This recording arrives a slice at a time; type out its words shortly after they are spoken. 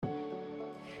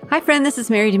Hi, friend. This is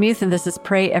Mary DeMuth, and this is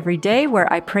Pray Every Day,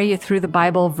 where I pray you through the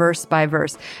Bible verse by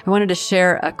verse. I wanted to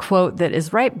share a quote that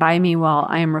is right by me while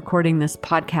I am recording this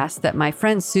podcast that my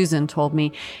friend Susan told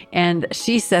me. And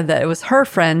she said that it was her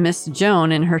friend, Miss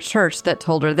Joan, in her church that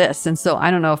told her this. And so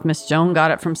I don't know if Miss Joan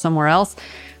got it from somewhere else.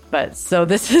 But so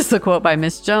this is the quote by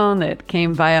Miss Joan that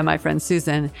came via my friend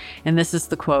Susan. And this is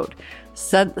the quote.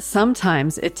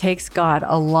 Sometimes it takes God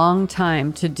a long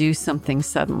time to do something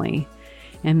suddenly.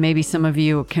 And maybe some of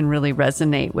you can really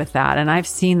resonate with that. And I've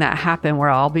seen that happen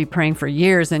where I'll be praying for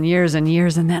years and years and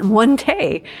years. And then one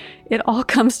day it all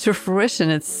comes to fruition.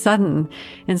 It's sudden.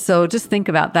 And so just think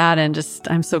about that. And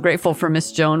I'm so grateful for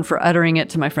Miss Joan for uttering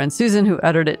it to my friend Susan, who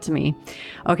uttered it to me.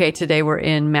 Okay, today we're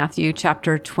in Matthew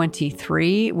chapter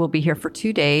 23. We'll be here for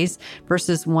 2 days,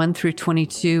 verses 1 through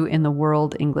 22 in the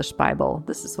World English Bible.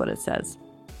 This is what it says.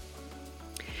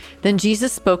 Then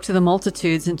Jesus spoke to the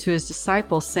multitudes and to his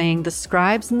disciples, saying, "The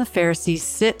scribes and the Pharisees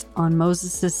sit on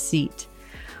Moses' seat.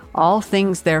 All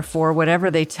things, therefore, whatever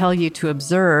they tell you to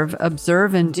observe,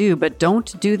 observe and do, but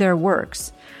don't do their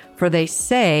works. For they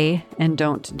say and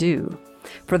don't do.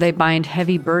 For they bind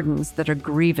heavy burdens that are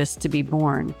grievous to be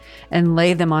borne, and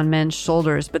lay them on men's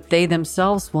shoulders, but they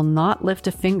themselves will not lift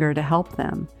a finger to help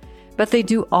them. But they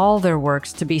do all their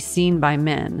works to be seen by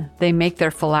men. They make their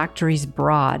phylacteries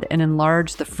broad and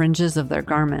enlarge the fringes of their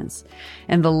garments,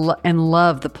 and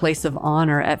love the place of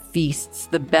honor at feasts,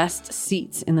 the best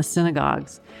seats in the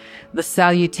synagogues, the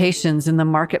salutations in the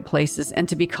marketplaces, and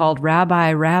to be called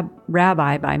Rabbi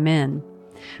by men.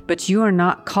 But you are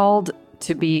not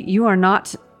to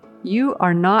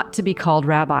be called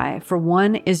Rabbi, for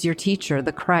one is your teacher,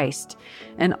 the Christ,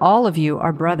 and all of you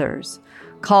are brothers.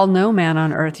 Call no man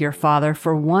on earth your father,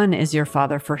 for one is your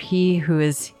Father, for he who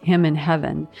is him in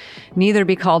heaven. Neither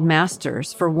be called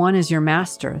masters, for one is your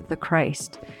master, the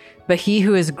Christ. But he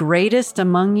who is greatest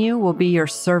among you will be your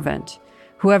servant.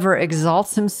 Whoever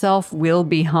exalts himself will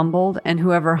be humbled, and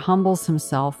whoever humbles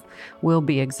himself will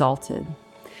be exalted.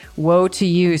 Woe to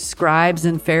you, scribes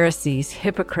and Pharisees,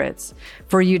 hypocrites,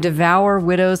 for you devour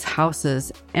widows'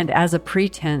 houses, and as a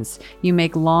pretense you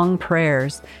make long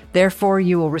prayers. Therefore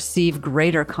you will receive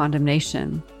greater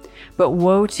condemnation. But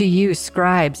woe to you,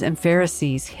 scribes and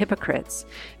Pharisees, hypocrites,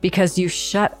 because you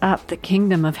shut up the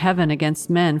kingdom of heaven against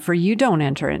men, for you don't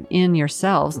enter in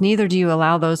yourselves, neither do you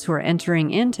allow those who are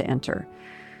entering in to enter.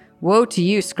 Woe to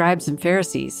you, scribes and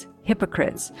Pharisees,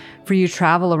 hypocrites, for you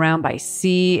travel around by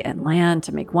sea and land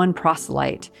to make one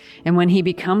proselyte, and when he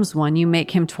becomes one, you make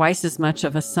him twice as much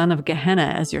of a son of Gehenna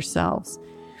as yourselves.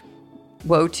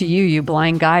 Woe to you, you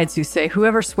blind guides who say,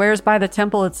 whoever swears by the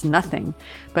temple, it's nothing,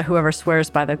 but whoever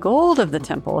swears by the gold of the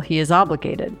temple, he is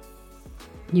obligated.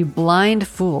 You blind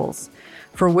fools!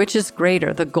 For which is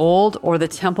greater, the gold or the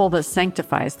temple that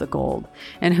sanctifies the gold?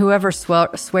 And whoever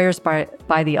swears by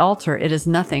the altar, it is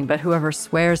nothing, but whoever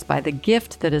swears by the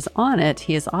gift that is on it,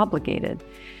 he is obligated.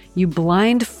 You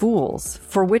blind fools,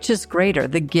 for which is greater,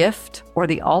 the gift or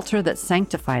the altar that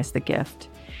sanctifies the gift?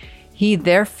 He,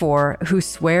 therefore, who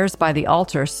swears by the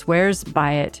altar swears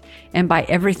by it and by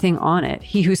everything on it.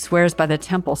 He who swears by the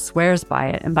temple swears by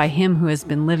it and by him who has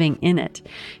been living in it.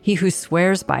 He who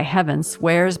swears by heaven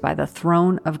swears by the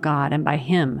throne of God and by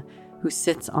him who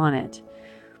sits on it.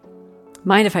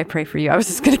 Mind if I pray for you? I was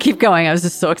just going to keep going. I was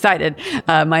just so excited.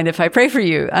 Mind if I pray for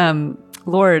you?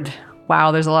 Lord,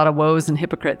 wow, there's a lot of woes and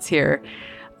hypocrites here.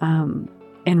 And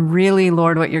really,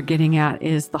 Lord, what you're getting at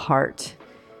is the heart.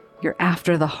 You're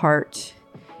after the heart.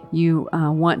 You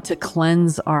want to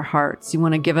cleanse our hearts. You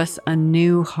want to give us a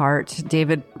new heart.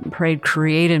 David prayed,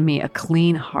 create in me a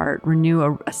clean heart,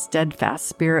 renew a steadfast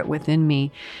spirit within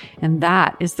me. And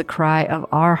that is the cry of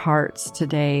our hearts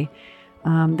today.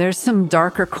 There's some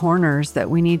darker corners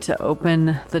that we need to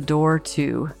open the door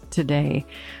to today.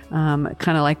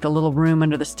 Kind of like the little room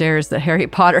under the stairs that Harry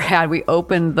Potter had. We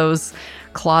opened those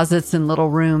closets and little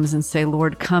rooms and say,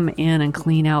 Lord, come in and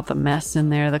clean out the mess in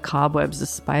there, the cobwebs, the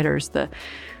spiders, the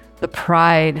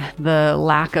pride, the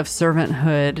lack of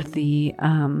servanthood, the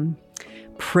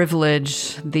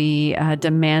privilege, the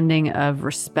demanding of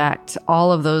respect,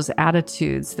 all of those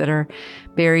attitudes that are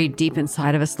buried deep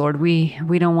inside of us, Lord. We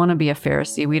don't want to be a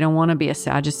Pharisee. We don't want to be a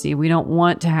Sadducee. We don't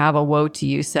want to have a woe to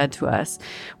you said to us.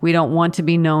 We don't want to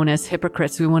be known as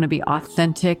hypocrites. We want to be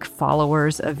authentic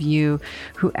followers of you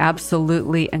who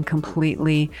absolutely and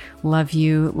completely love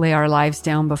you, lay our lives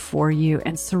down before you,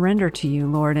 and surrender to you,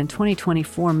 Lord. In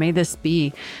 2024, may this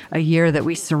be a year that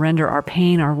we surrender our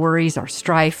pain, our worries, our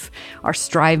strife, our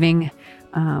striving.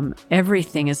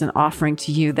 Everything is an offering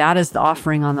to you. That is the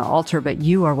offering on the altar, but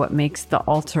you are what makes the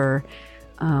altar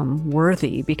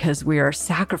worthy because we are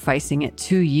sacrificing it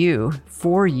to you,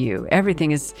 for you. Everything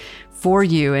is for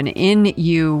you, and in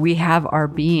you we have our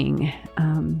being.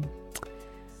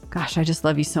 Gosh, I just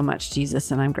love you so much,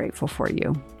 Jesus, and I'm grateful for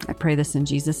you. I pray this in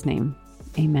Jesus' name.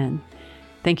 Amen.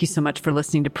 Thank you so much for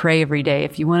listening to Pray Every Day.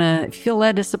 If you feel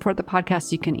led to support the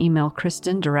podcast, you can email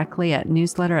Kristen directly at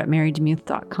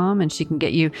newsletter@marydemuth.com, and she can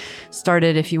get you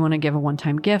started if you want to give a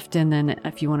one-time gift. And then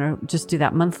if you want to just do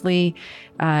that monthly,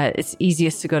 it's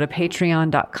easiest to go to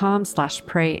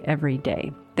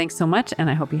patreon.com/prayeveryday. Thanks so much, and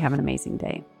I hope you have an amazing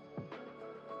day.